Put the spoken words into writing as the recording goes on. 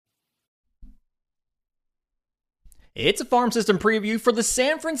It's a farm system preview for the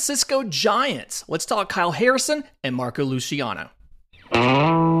San Francisco Giants. Let's talk Kyle Harrison and Marco Luciano.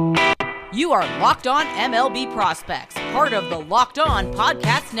 You are Locked On MLB Prospects, part of the Locked On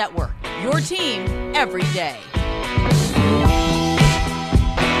Podcast Network, your team every day.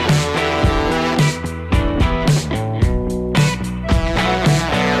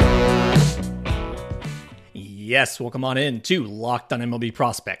 Yes, welcome on in to Locked On MLB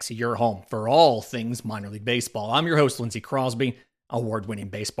Prospects, your home for all things minor league baseball. I'm your host, Lindsey Crosby, award-winning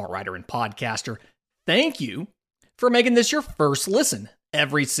baseball writer and podcaster. Thank you for making this your first listen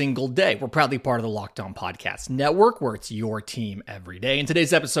every single day. We're proudly part of the Locked On Podcast Network, where it's your team every day. And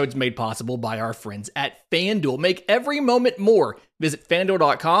today's episode is made possible by our friends at FanDuel. Make every moment more. Visit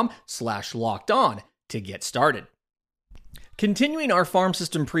FanDuel.com/LockedOn to get started. Continuing our farm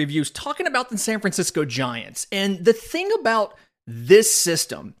system previews, talking about the San Francisco Giants. And the thing about this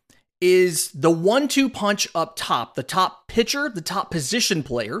system is the 1-2 punch up top, the top pitcher, the top position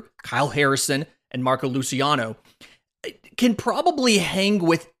player, Kyle Harrison and Marco Luciano, can probably hang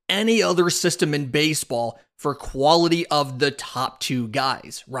with any other system in baseball for quality of the top two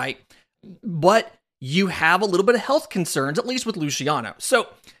guys, right? But you have a little bit of health concerns, at least with Luciano. So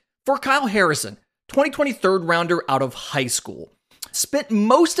for Kyle Harrison, 2020 third rounder out of high school, spent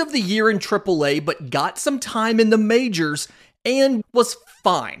most of the year in AAA, but got some time in the majors and was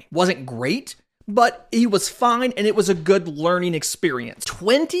fine. Wasn't great, but he was fine, and it was a good learning experience.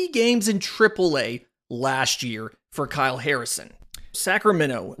 20 games in AAA last year for Kyle Harrison.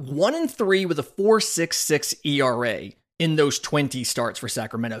 Sacramento, 1-3 with a 4.66 ERA in those 20 starts for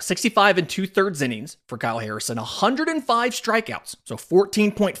Sacramento. 65 and 2/3 innings for Kyle Harrison. 105 strikeouts, so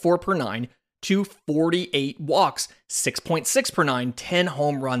 14.4 per nine. 248 walks, 6.6 per nine, 10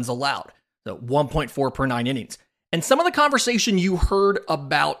 home runs allowed, so 1.4 per 9 innings. And some of the conversation you heard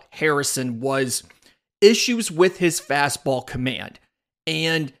about Harrison was issues with his fastball command.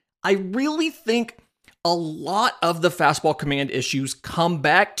 And I really think a lot of the fastball command issues come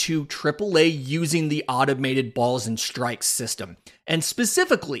back to AAA using the automated balls and strikes system. And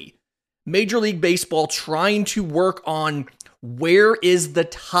specifically, Major League Baseball trying to work on where is the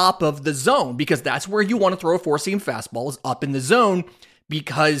top of the zone, because that's where you want to throw a four-seam fastball, is up in the zone,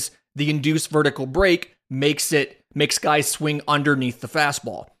 because the induced vertical break makes guys swing underneath the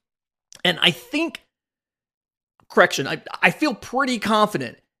fastball. And I think, I feel pretty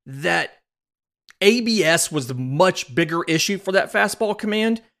confident that ABS was the much bigger issue for that fastball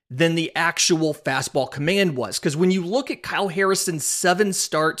command than the actual fastball command was. Because when you look at Kyle Harrison's 7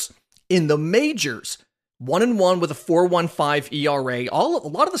 starts in the majors, 1-1 with a 4.15 ERA. A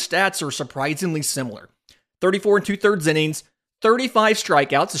lot of the stats are surprisingly similar. 34 and 2/3 innings, 35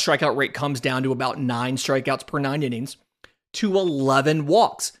 strikeouts. The strikeout rate comes down to about 9 strikeouts per 9 innings, to 11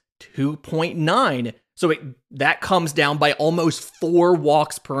 walks, 2.9. So that comes down by almost 4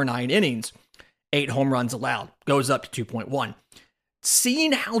 walks per 9 innings. 8 home runs allowed, goes up to 2.1.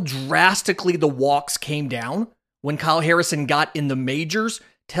 Seeing how drastically the walks came down when Kyle Harrison got in the majors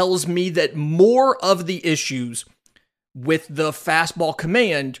tells me that more of the issues with the fastball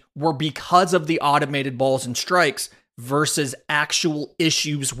command were because of the automated balls and strikes versus actual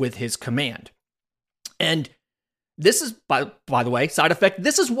issues with his command. And this is, by the way, side effect,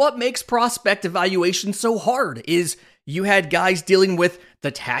 this is what makes prospect evaluation so hard, is you had guys dealing with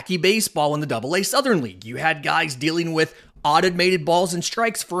the tacky baseball in the AA Southern League. You had guys dealing with automated balls and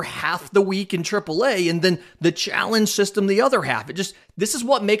strikes for half the week in AAA, and then the challenge system the other half. This is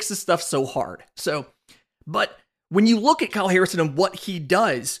what makes this stuff so hard. But when you look at Kyle Harrison and what he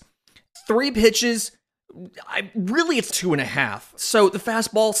does, 3 pitches, it's 2.5. So the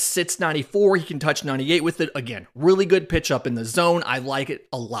fastball sits 94. He can touch 98 with it. Again, really good pitch up in the zone. I like it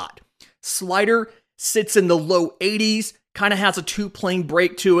a lot. Slider sits in the low 80s, kind of has a 2-plane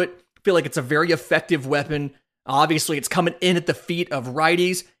break to it. I feel like it's a very effective weapon. Obviously, it's coming in at the feet of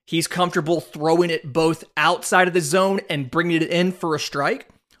righties. He's comfortable throwing it both outside of the zone and bringing it in for a strike,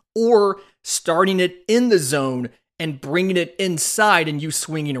 or starting it in the zone and bringing it inside and you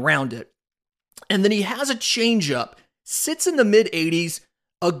swinging around it. And then he has a changeup, sits in the mid-80s,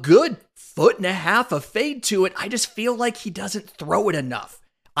 a good 1.5 foot of fade to it. I just feel like he doesn't throw it enough.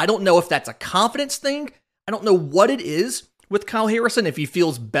 I don't know if that's a confidence thing. I don't know what it is with Kyle Harrison, if he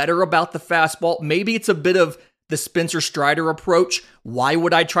feels better about the fastball. Maybe it's a bit of the Spencer Strider approach. Why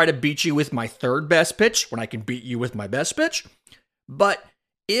would I try to beat you with my third best pitch when I can beat you with my best pitch? But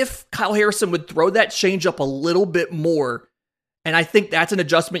if Kyle Harrison would throw that changeup a little bit more, and I think that's an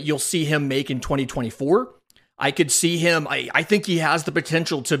adjustment you'll see him make in 2024. I could see him, I think he has the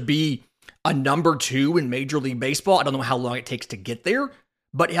potential to be a number 2 in Major League Baseball. I don't know how long it takes to get there,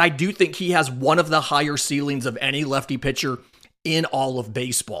 but I do think he has one of the higher ceilings of any lefty pitcher in all of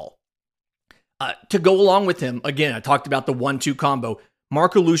baseball. To go along with him, again, I talked about the 1-2 combo.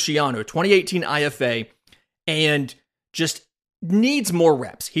 Marco Luciano, 2018 IFA, and just needs more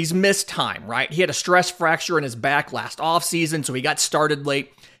reps. He's missed time, right? He had a stress fracture in his back last offseason, so he got started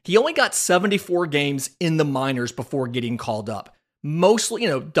late. He only got 74 games in the minors before getting called up. Mostly,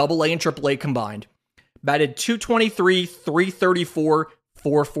 AA and AAA combined. Batted .223, .334,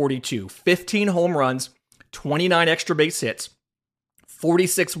 .442. 15 home runs, 29 extra base hits,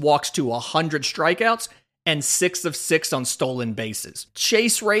 46 walks to 100 strikeouts, and 6 of 6 on stolen bases.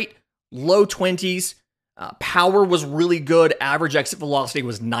 Chase rate, low 20s. Power was really good. Average exit velocity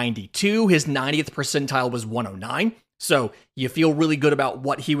was 92. His 90th percentile was 109. So you feel really good about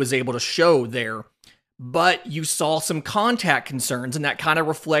what he was able to show there. But you saw some contact concerns, and that kind of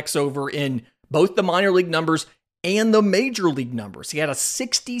reflects over in both the minor league numbers and the major league numbers. He had a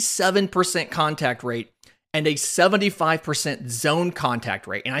 67% contact rate and a 75% zone contact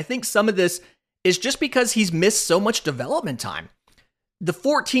rate. And I think some of this is just because he's missed so much development time. The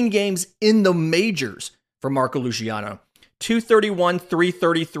 14 games in the majors for Marco Luciano, .231,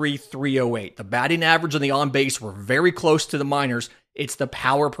 .333, .308. The batting average and the on-base were very close to the minors. It's the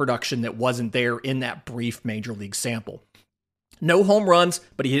power production that wasn't there in that brief major league sample. No home runs,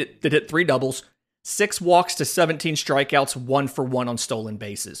 but he did hit 3 doubles, 6 walks to 17 strikeouts, 1 for 1 on stolen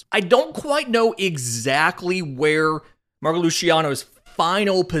bases. I don't quite know exactly where Marco Luciano's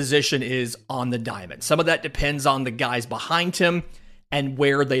final position is on the diamond. Some of that depends on the guys behind him and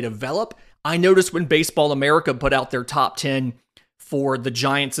where they develop. I noticed when Baseball America put out their top 10 for the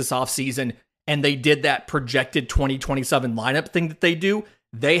Giants this offseason, and they did that projected 2027 lineup thing that they do,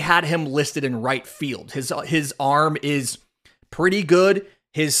 they had him listed in right field. His arm is pretty good.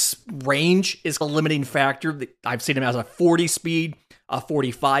 His range is a limiting factor. I've seen him as a 40 speed, a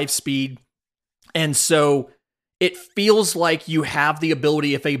 45 speed. And so it feels like you have the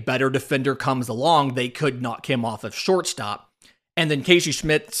ability, if a better defender comes along, they could knock him off of shortstop. And then Casey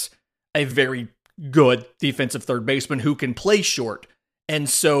Schmidt's a very good defensive third baseman who can play short. And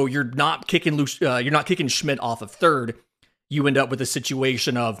so you're not kicking Schmidt off of third. You end up with a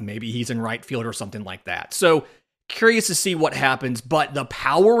situation of maybe he's in right field or something like that. So curious to see what happens, but the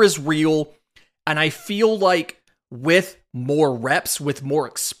power is real. And I feel like with more reps, with more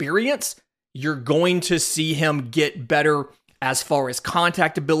experience, you're going to see him get better as far as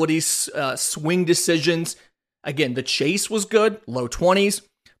contact abilities, swing decisions. Again, the chase was good, low 20s,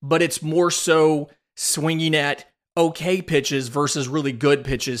 but it's more so swinging at okay pitches versus really good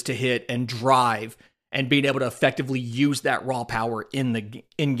pitches to hit and drive and being able to effectively use that raw power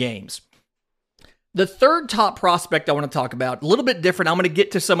in games. The third top prospect I want to talk about, a little bit different. I'm going to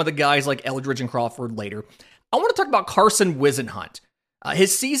get to some of the guys like Eldridge and Crawford later. I want to talk about Carson Whisenhunt.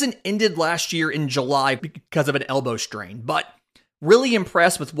 His season ended last year in July because of an elbow strain, but really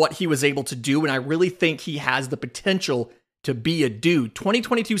impressed with what he was able to do, and I really think he has the potential to be a dude.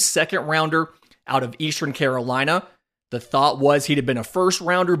 2022 second rounder out of Eastern Carolina. The thought was he'd have been a first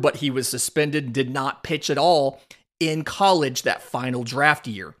rounder, but he was suspended, did not pitch at all in college that final draft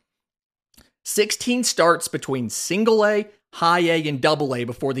year. 16 starts between single A, high A, and double A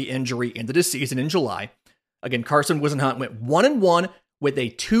before the injury ended his season in July. Again, Carson Whisenhunt went 1-1 with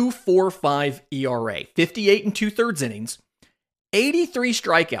a 2.45 ERA, 58 2/3 innings, 83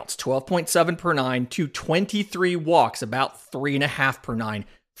 strikeouts, 12.7 per 9, to 23 walks, about 3.5 per 9,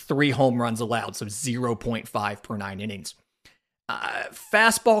 3 home runs allowed, so 0.5 per 9 innings.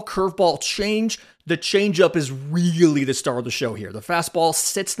 Fastball, curveball, change. The changeup is really the star of the show here. The fastball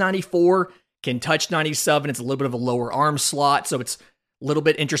sits 94, can touch 97. It's a little bit of a lower arm slot, so it's a little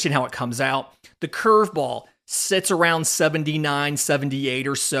bit interesting how it comes out. The curveball sits around 79, 78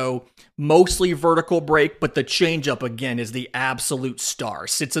 or so, mostly vertical break, but the changeup, again, is the absolute star.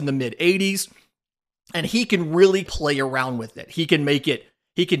 Sits in the mid-80s, and he can really play around with it. He can make it,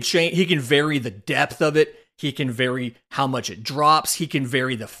 he can vary the depth of it. He can vary how much it drops. He can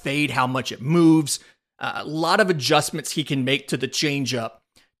vary the fade, how much it moves. A lot of adjustments he can make to the changeup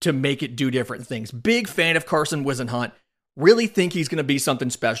to make it do different things. Big fan of Carson Whisenhunt. Really think he's going to be something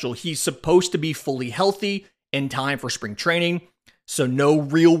special. He's supposed to be fully healthy in time for spring training, so no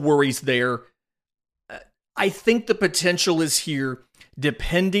real worries there. I think the potential is here,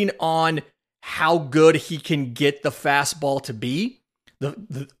 depending on how good he can get the fastball to be,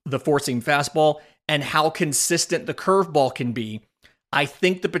 the four-seam fastball, and how consistent the curveball can be. I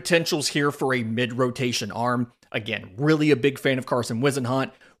think the potential's here for a mid-rotation arm. Again, really a big fan of Carson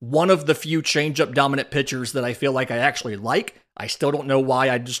Whisenhunt. One of the few changeup dominant pitchers that I feel like I actually like. I still don't know why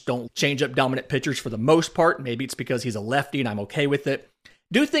I just don't change up dominant pitchers for the most part. Maybe it's because he's a lefty and I'm okay with it.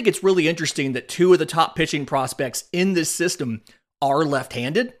 do think it's really interesting that two of the top pitching prospects in this system are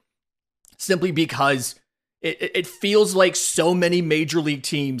left-handed, simply because it feels like so many major league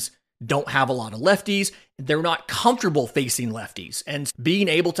teams don't have a lot of lefties. They're not comfortable facing lefties. And being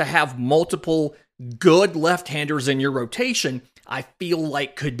able to have multiple good left-handers in your rotation, I feel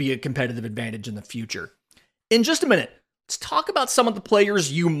like could be a competitive advantage in the future. In just a minute, let's talk about some of the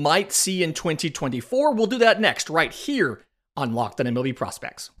players you might see in 2024. We'll do that next, right here on Locked On MLB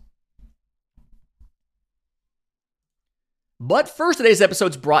Prospects. But first, today's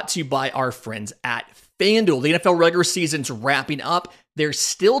episode is brought to you by our friends at FanDuel. The NFL regular season's wrapping up. There's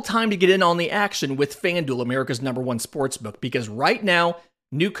still time to get in on the action with FanDuel, America's #1 sportsbook, because right now,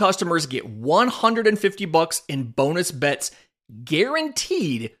 new customers get $150 in bonus bets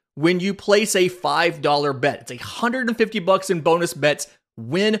guaranteed when you place a $5 bet. It's $150 in bonus bets,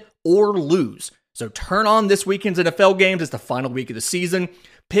 win or lose. So turn on this weekend's NFL games. It's the final week of the season.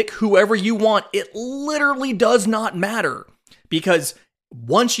 Pick whoever you want. It literally does not matter, because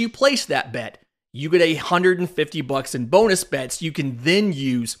once you place that bet, you get $150 in bonus bets you can then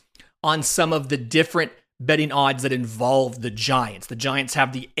use on some of the different betting odds that involve the Giants. The Giants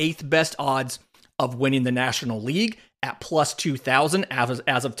have the 8th best odds of winning the National League at plus 2,000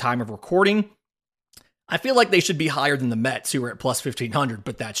 as of time of recording. I feel like they should be higher than the Mets, who are at plus 1,500,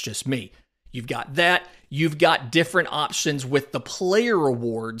 but that's just me. You've got that. You've got different options with the player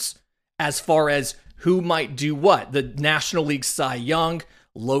awards as far as who might do what. The National League Cy Young,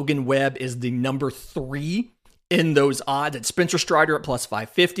 Logan Webb is the number 3 in those odds. It's Spencer Strider at plus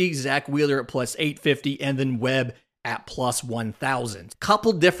 550, Zach Wheeler at plus 850, and then Webb at plus 1,000.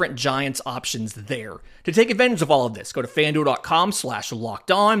 Couple different Giants options there. To take advantage of all of this, go to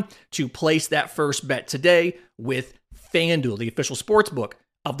FanDuel.com/lockedon to place that first bet today with FanDuel, the official sportsbook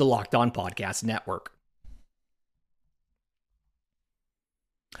of the Locked On Podcast Network.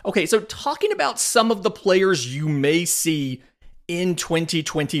 Okay, so talking about some of the players you may see in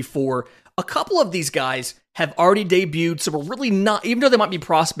 2024, a couple of these guys have already debuted, so we're really not, even though they might be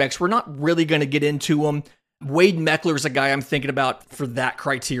prospects, we're not really going to get into them. Wade Meckler is a guy I'm thinking about for that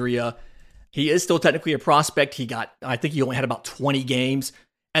criteria. He is still technically a prospect. I think he only had about 20 games.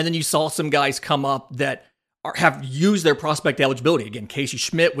 And then you saw some guys come up that have used their prospect eligibility. Again, Casey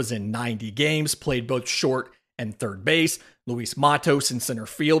Schmidt was in 90 games, played both short and third base. Luis Matos in center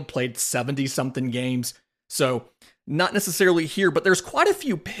field played 70-something games. So not necessarily here, but there's quite a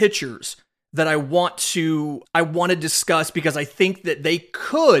few pitchers that I want to discuss because I think that they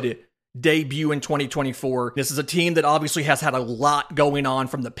could debut in 2024. This is a team that obviously has had a lot going on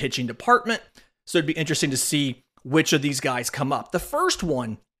from the pitching department, so it'd be interesting to see which of these guys come up. The first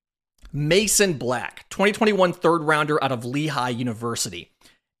one, Mason Black, 2021 third rounder out of Lehigh University.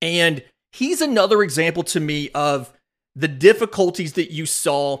 And he's another example to me of the difficulties that you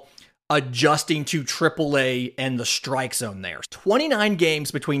saw adjusting to AAA and the strike zone there. 29 games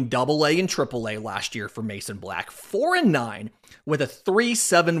between AA and AAA last year for Mason Black, 4-9 with a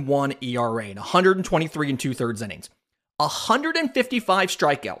 3.71 ERA and 123 and 2/3 innings. 155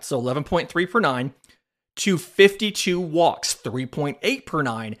 strikeouts, so 11.3 per 9, to 52 walks, 3.8 per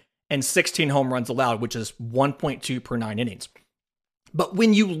 9, and 16 home runs allowed, which is 1.2 per 9 innings. But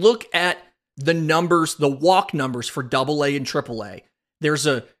when you look at the numbers, the walk numbers for AA and AAA, there's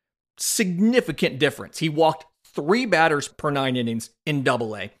a significant difference. He walked 3 batters per 9 innings in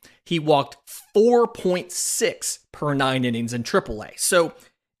AA. He walked 4.6 per 9 innings in AAA. So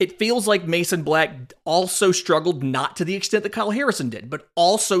it feels like Mason Black also struggled, not to the extent that Kyle Harrison did, but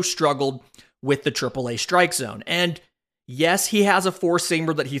also struggled with the AAA strike zone. And yes, he has a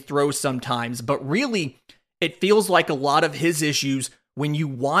four-seamer that he throws sometimes, but really it feels like a lot of his issues, when you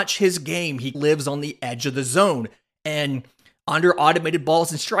watch his game, he lives on the edge of the zone. And under automated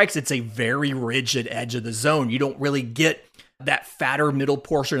balls and strikes, it's a very rigid edge of the zone. You don't really get that fatter middle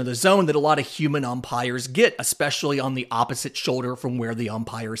portion of the zone that a lot of human umpires get, especially on the opposite shoulder from where the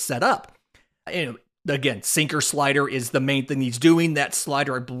umpire is set up. And again, sinker slider is the main thing he's doing. That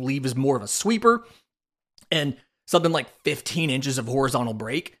slider, I believe, is more of a sweeper and something like 15 inches of horizontal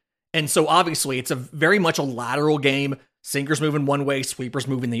break. And so obviously it's very much a lateral game. Sinkers moving one way, sweepers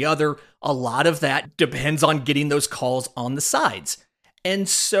moving the other. A lot of that depends on getting those calls on the sides. And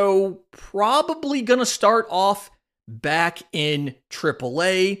so probably going to start off back in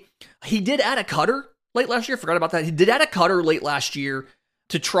AAA. He did add a cutter late last year. Forgot about that. He did add a cutter late last year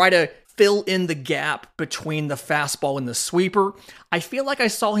to try to fill in the gap between the fastball and the sweeper. I feel like I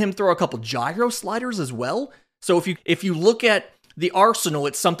saw him throw a couple gyro sliders as well. So if you look at the arsenal,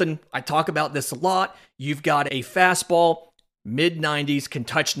 it's something, I talk about this a lot. You've got a fastball, mid-90s, can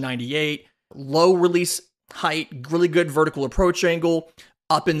touch 98, low release height, really good vertical approach angle,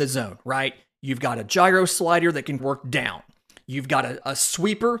 up in the zone, right? You've got a gyro slider that can work down. You've got a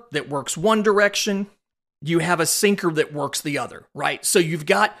sweeper that works one direction. You have a sinker that works the other, right? So you've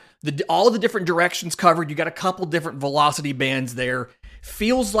got all the different directions covered. You got a couple different velocity bands there.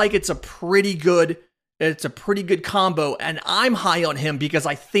 Feels like it's a pretty good combo, and I'm high on him because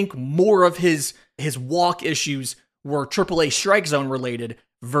I think more of his walk issues were AAA strike zone related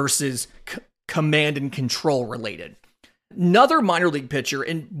versus command and control related. Another minor league pitcher,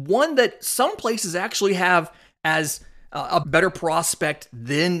 and one that some places actually have as a better prospect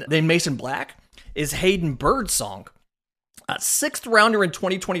than Mason Black, is Hayden Birdsong. A 6th rounder in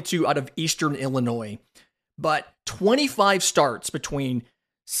 2022 out of Eastern Illinois, but 25 starts between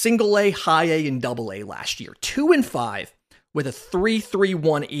single A, high A, and double A last year. 2-5 with a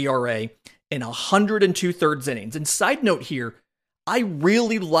 3.31 ERA in 102 thirds innings. And side note here, I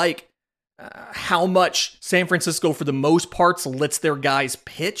really like how much San Francisco, for the most parts, lets their guys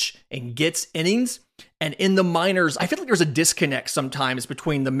pitch and gets innings. And in the minors, I feel like there's a disconnect sometimes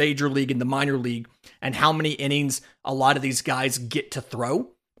between the major league and the minor league and how many innings a lot of these guys get to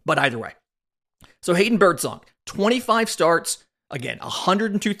throw. But either way. So Hayden Birdsong, 25 starts, again,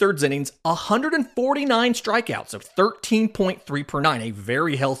 102 thirds innings, 149 strikeouts, so 13.3 per nine, a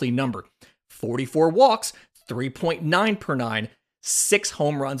very healthy number. 44 walks, 3.9 per nine, 6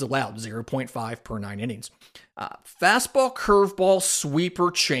 home runs allowed, 0.5 per 9 innings. Fastball, curveball,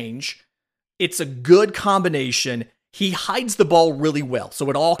 sweeper, change. It's a good combination. He hides the ball really well, so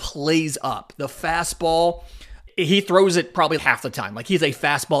it all plays up. The fastball, he throws it probably half the time. Like, he's a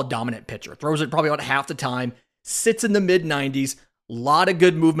fastball dominant pitcher. Throws it probably about half the time. Sits in the mid-90s. A lot of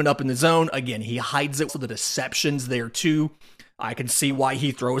good movement up in the zone. Again, he hides it, so the deception's there too. I can see why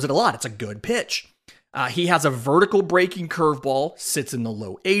he throws it a lot. It's a good pitch. He has a vertical breaking curveball. Sits in the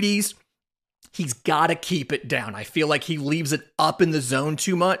low 80s. He's got to keep it down. I feel like he leaves it up in the zone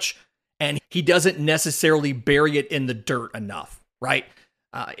too much, and he doesn't necessarily bury it in the dirt enough, right?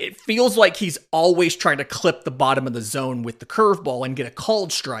 It feels like he's always trying to clip the bottom of the zone with the curveball and get a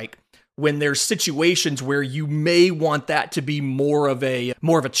called strike, when there's situations where you may want that to be more of a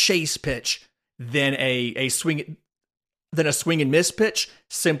chase pitch than a swing and miss pitch,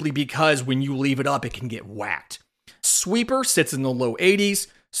 simply because when you leave it up, it can get whacked. Sweeper sits in the low 80s,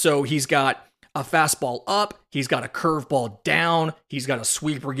 so he's got a fastball up, he's got a curveball down, he's got a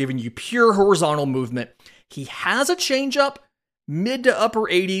sweeper giving you pure horizontal movement. He has a changeup, mid to upper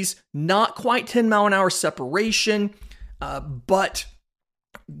 80s, not quite 10 mile an hour separation, but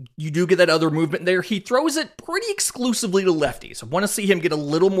you do get that other movement there. He throws it pretty exclusively to lefties. I want to see him get a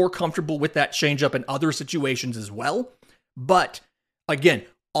little more comfortable with that changeup in other situations as well. But again,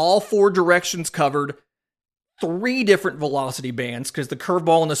 all 4 directions covered, 3 different velocity bands, because the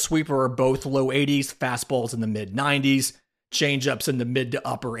curveball and the sweeper are both low 80s, fastballs in the mid 90s, changeups in the mid to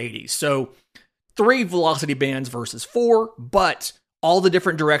upper 80s. So 3 velocity bands versus 4, but all the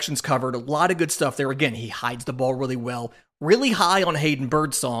different directions covered. A lot of good stuff there. Again, he hides the ball really well. Really high on Hayden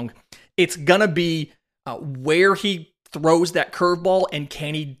Birdsong. It's going to be where he throws that curveball, and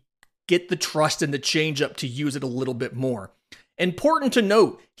can he get the trust in the changeup to use it a little bit more. Important to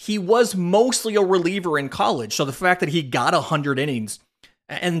note, he was mostly a reliever in college, so the fact that he got 100 innings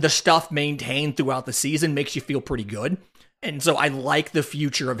and the stuff maintained throughout the season makes you feel pretty good. And so I like the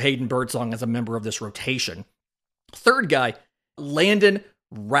future of Hayden Birdsong as a member of this rotation. Third guy, Landon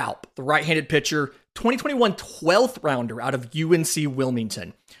Raup, the right-handed pitcher, 2021 12th rounder out of UNC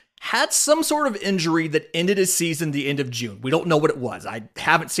Wilmington. Had some sort of injury that ended his season the end of June. We don't know what it was. I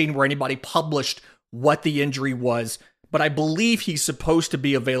haven't seen where anybody published what the injury was, but I believe he's supposed to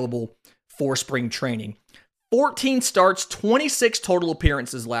be available for spring training. 14 starts, 26 total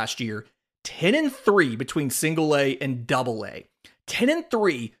appearances last year, 10-3 between single A and double A.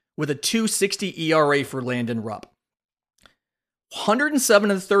 10-3 with a 2.60 ERA for Landon Raup. 107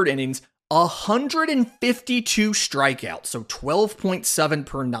 in the third innings, 152 strikeouts, so 12.7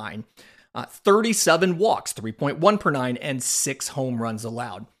 per 9, 37 walks, 3.1 per 9, and 6 home runs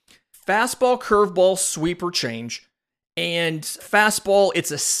allowed. Fastball, curveball, sweeper, change. And fastball,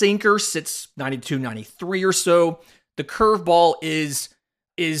 it's a sinker, sits 92, 93 or so. The curveball is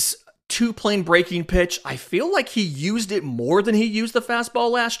 2-plane breaking pitch. I feel like he used it more than he used the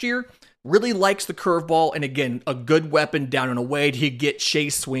fastball last year. Really likes the curveball, and again, a good weapon down and away to get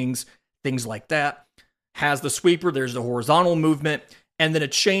chase swings, things like that. Has the sweeper, there's the horizontal movement, and then a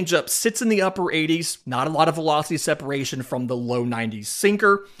changeup sits in the upper 80s, not a lot of velocity separation from the low 90s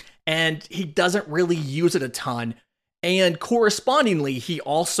sinker, and he doesn't really use it a ton. And correspondingly, he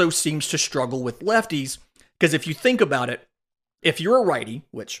also seems to struggle with lefties, because if you think about it, if you're a righty,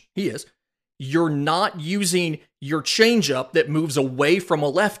 which he is, you're not using your changeup that moves away from a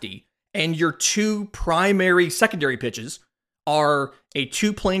lefty, and your two primary secondary pitches are a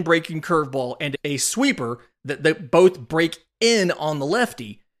two-plane breaking curveball and a sweeper that both break in on the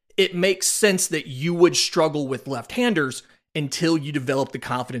lefty, it makes sense that you would struggle with left-handers until you develop the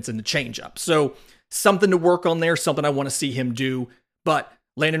confidence in the changeup. So something to work on there, something I want to see him do. But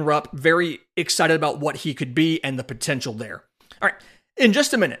Landon Rupp, very excited about what he could be and the potential there. All right, in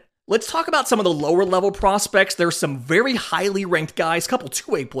just a minute, let's talk about some of the lower level prospects. There's some very highly ranked guys, a couple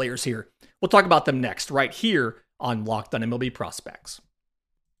two-way players here. We'll talk about them next, right here on Locked On MLB Prospects.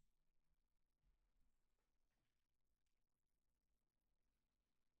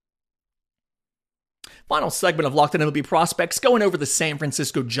 Final segment of Locked On MLB Prospects, going over the San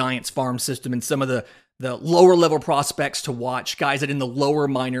Francisco Giants farm system and some of the lower level prospects to watch, guys that in the lower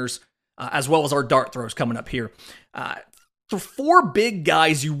minors, as well as our dart throws coming up here. The four big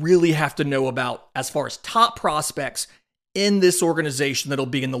guys you really have to know about as far as top prospects in this organization that'll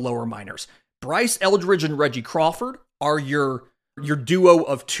be in the lower minors. Bryce Eldridge and Reggie Crawford are your duo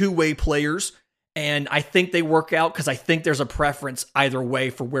of two-way players, and I think they work out because I think there's a preference either way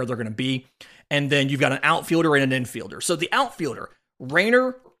for where they're going to be. And then you've got an outfielder and an infielder. So the outfielder,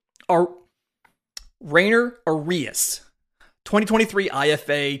 Rainer Arias, 2023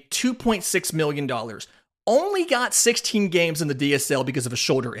 IFA, $2.6 million. Only got 16 games in the DSL because of a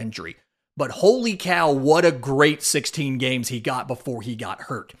shoulder injury. But holy cow, what a great 16 games he got before he got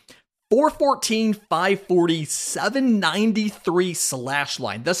hurt. 414, 540, 793 slash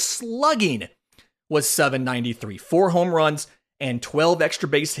line. The slugging was 793. 4 home runs and 12 extra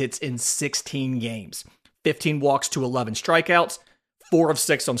base hits in 16 games. 15 walks to 11 strikeouts, 4 of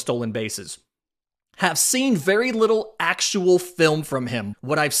 6 on stolen bases. Have seen very little actual film from him.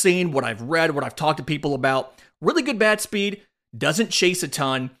 What I've seen, what I've read, what I've talked to people about, really good bat speed, doesn't chase a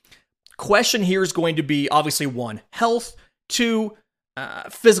ton. Question here is going to be, obviously, 1, health, 2,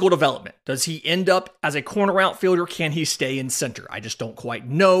 physical development. Does he end up as a corner outfielder? Can he stay in center? I just don't quite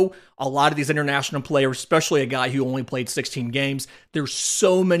know. A lot of these international players, especially a guy who only played 16 games, there's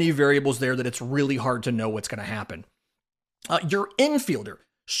so many variables there that it's really hard to know what's going to happen. Your infielder,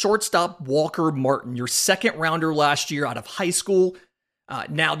 shortstop Walker Martin, your second rounder last year out of high school.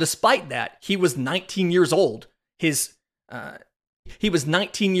 Now, despite that, he was 19 years old. He was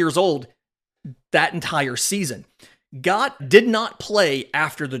 19 years old that entire season. Gott did not play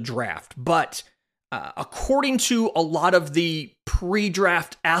after the draft, but according to a lot of the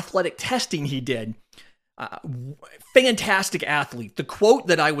pre-draft athletic testing he did, fantastic athlete. The quote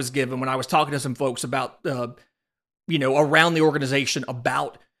that I was given when I was talking to some folks about, around the organization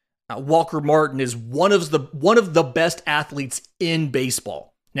about Walker Martin is one of the best athletes in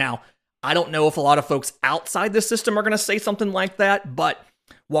baseball. Now, I don't know if a lot of folks outside the system are going to say something like that, but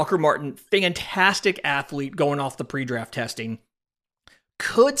Walker Martin, fantastic athlete going off the pre-draft testing.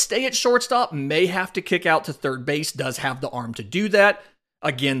 Could stay at shortstop, may have to kick out to third base, does have the arm to do that.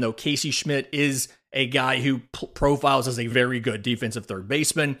 Again, though, Casey Schmidt is a guy who profiles as a very good defensive third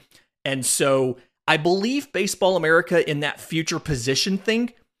baseman. And so I believe Baseball America in that future position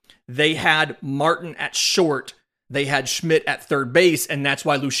thing, they had Martin at short, they had Schmidt at third base, and that's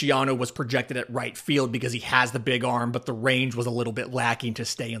why Luciano was projected at right field because he has the big arm, but the range was a little bit lacking to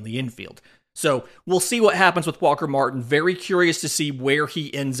stay in the infield. So we'll see what happens with Walker Martin. Very curious to see where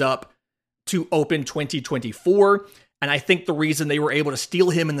he ends up to open 2024. And I think the reason they were able to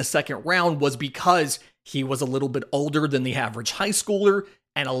steal him in the second round was because he was a little bit older than the average high schooler,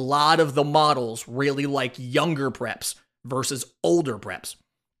 and a lot of the models really like younger preps versus older preps.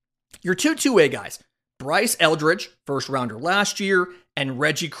 Your two-way guys, Bryce Eldridge, first rounder last year, and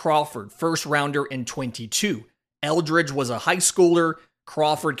Reggie Crawford, first rounder in 22. Eldridge was a high schooler.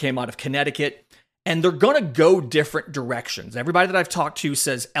 Crawford came out of Connecticut, and they're going to go different directions. Everybody that I've talked to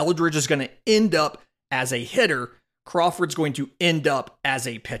says Eldridge is going to end up as a hitter. Crawford's going to end up as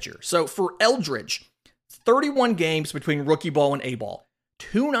a pitcher. So for Eldridge, 31 games between rookie ball and A-ball,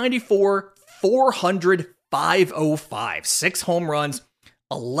 294, 400, 505, 6 home runs,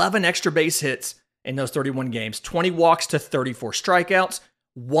 11 extra base hits in those 31 games, 20 walks to 34 strikeouts,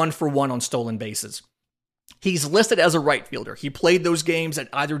 1 for 1 on stolen bases. He's listed as a right fielder. He played those games at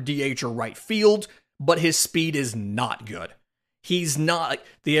either DH or right field, but his speed is not good. He's not,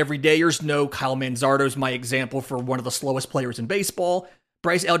 the everydayers know Kyle Manzardo is my example for one of the slowest players in baseball.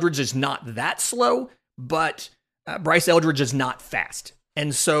 Bryce Eldridge is not that slow, but Bryce Eldridge is not fast.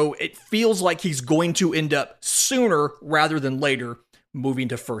 And so it feels like he's going to end up sooner rather than later moving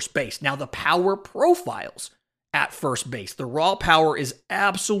to first base. Now, the power profiles at first base. The raw power is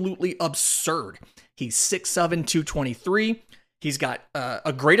absolutely absurd. He's 6'7", 223. He's got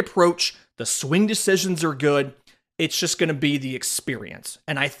a great approach. The swing decisions are good. It's just going to be the experience.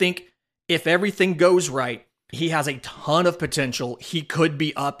 And I think if everything goes right, he has a ton of potential. He could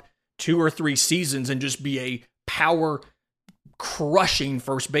be up 2 or 3 seasons and just be a power crushing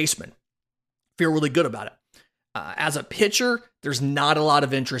first baseman. Feel really good about it. As a pitcher, there's not a lot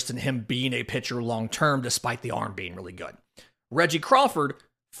of interest in him being a pitcher long-term, despite the arm being really good. Reggie Crawford,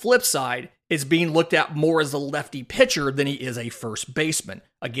 flip side, is being looked at more as a lefty pitcher than he is a first baseman.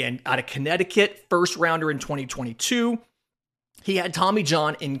 Again, out of Connecticut, first rounder in 2022. He had Tommy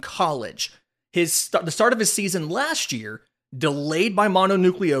John in college. The start of his season last year, delayed by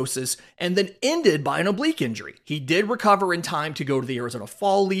mononucleosis, and then ended by an oblique injury. He did recover in time to go to the Arizona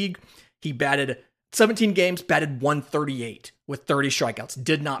Fall League. He batted 17 games, batted 138 with 30 strikeouts,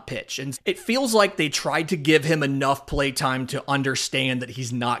 did not pitch. And it feels like they tried to give him enough play time to understand that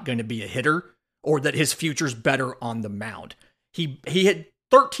he's not going to be a hitter or that his future's better on the mound. He had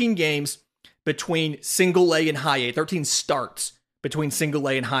 13 games between single A and high A, 13 starts between single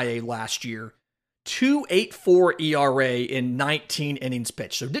A and high A last year. 2.84 ERA in 19 innings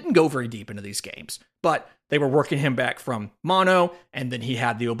pitched. So didn't go very deep into these games, but they were working him back from mono, and then he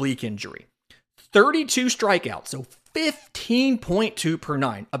had the oblique injury. 32 strikeouts, so 15.2 per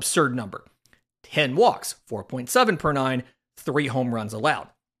 9, absurd number. 10 walks, 4.7 per 9, 3 home runs allowed.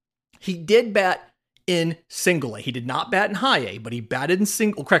 He did bat in single A. He did not bat in high A, but he batted in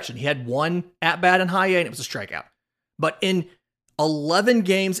he had 1 at bat in high A, and it was a strikeout. But in 11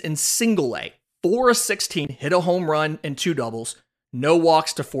 games in single A, 4 of 16, hit a home run and 2 doubles, no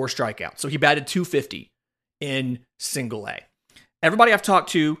walks to 4 strikeouts. So he batted .250 in single A. Everybody I've talked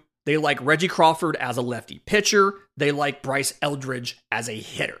to, they like Reggie Crawford as a lefty pitcher. They like Bryce Eldridge as a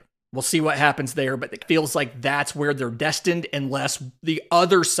hitter. We'll see what happens there, but it feels like that's where they're destined unless the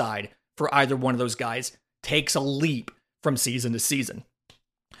other side for either one of those guys takes a leap from season to season.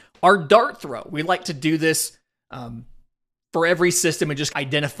 Our dart throw, we like to do this for every system and just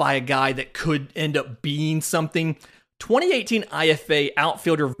identify a guy that could end up being something. 2018 IFA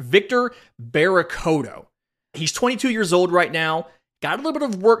outfielder Victor Barracoto. He's 22 years old right now. Got a little bit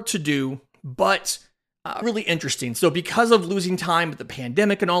of work to do, but really interesting. So because of losing time with the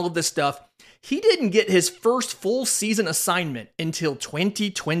pandemic and all of this stuff, he didn't get his first full season assignment until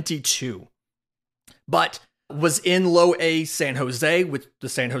 2022. But was in low A San Jose with the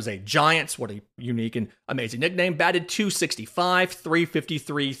San Jose Giants. What a unique and amazing nickname. Batted .265,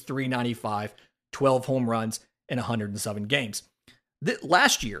 353, 395, 12 home runs in 107 games.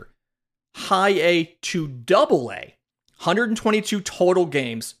 Last year, high A to double A, 122 total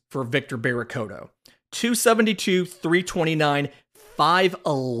games for Victor Barracoto. 272, 329,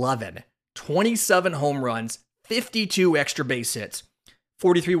 511, 27 home runs, 52 extra base hits,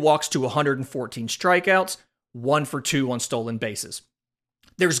 43 walks to 114 strikeouts, 1 for 2 on stolen bases.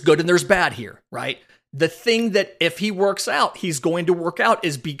 There's good and there's bad here, right? The thing that if he works out, he's going to work out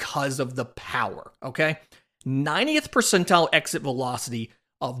is because of the power, okay? 90th percentile exit velocity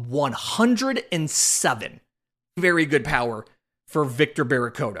of 107. Very good power for Victor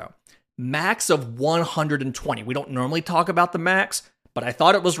Barracoto. Max of 120. We don't normally talk about the max, but I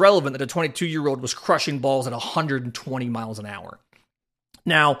thought it was relevant that a 22-year-old was crushing balls at 120 miles an hour.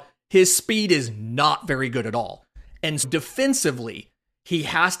 Now, his speed is not very good at all. And defensively, he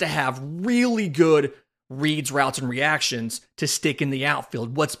has to have really good reads, routes, and reactions to stick in the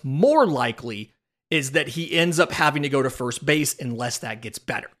outfield. What's more likely is that he ends up having to go to first base unless that gets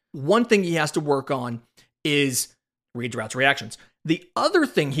better. One thing he has to work on is reads, routes, reactions. The other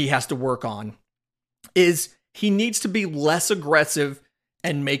thing he has to work on is he needs to be less aggressive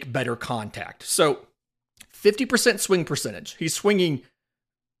and make better contact. So 50% swing percentage. He's swinging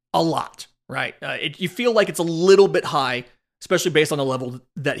a lot, right? You feel like it's a little bit high, especially based on the level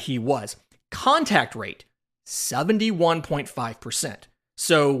that he was. Contact rate, 71.5%.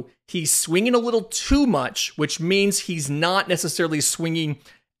 So he's swinging a little too much, which means he's not necessarily swinging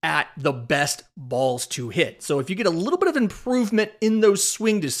at the best balls to hit. So if you get a little bit of improvement in those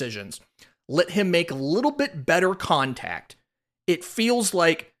swing decisions, let him make a little bit better contact. It feels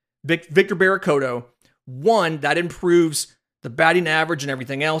like Victor Barracoto, one, that improves the batting average and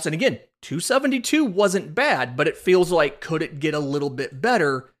everything else. And again, 272 wasn't bad, but it feels like could it get a little bit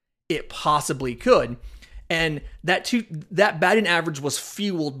better? It possibly could. And that batting average was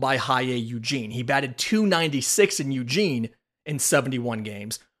fueled by high A Eugene. He batted 296 in Eugene in 71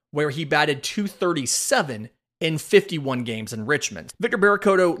 games, where he batted 237 in 51 games in Richmond. Victor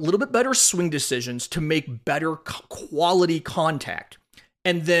Barracoto, a little bit better swing decisions to make better quality contact.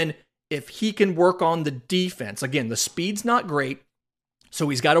 And then if he can work on the defense, again, the speed's not great, so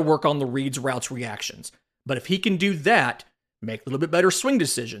he's got to work on the reads, routes, reactions. But if he can do that, make a little bit better swing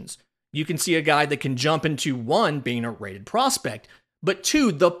decisions. You can see a guy that can jump into, one, being a rated prospect, but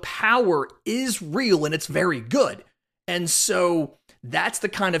two, the power is real and it's very good. And so that's the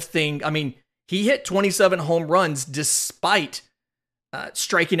kind of thing, I mean, he hit 27 home runs despite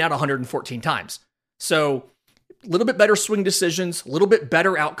striking out 114 times. So a little bit better swing decisions, a little bit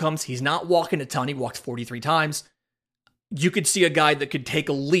better outcomes. He's not walking a ton. He walked 43 times. You could see a guy that could take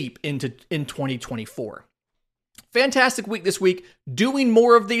a leap in 2024. Fantastic week this week. Doing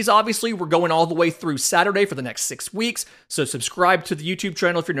more of these, obviously. We're going all the way through Saturday for the next 6 weeks. So subscribe to the YouTube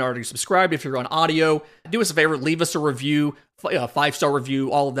channel if you're not already subscribed. If you're on audio, do us a favor, leave us a review, a 5-star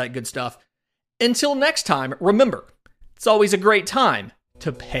review, all of that good stuff. Until next time, remember, it's always a great time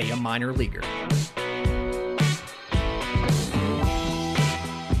to pay a minor leaguer.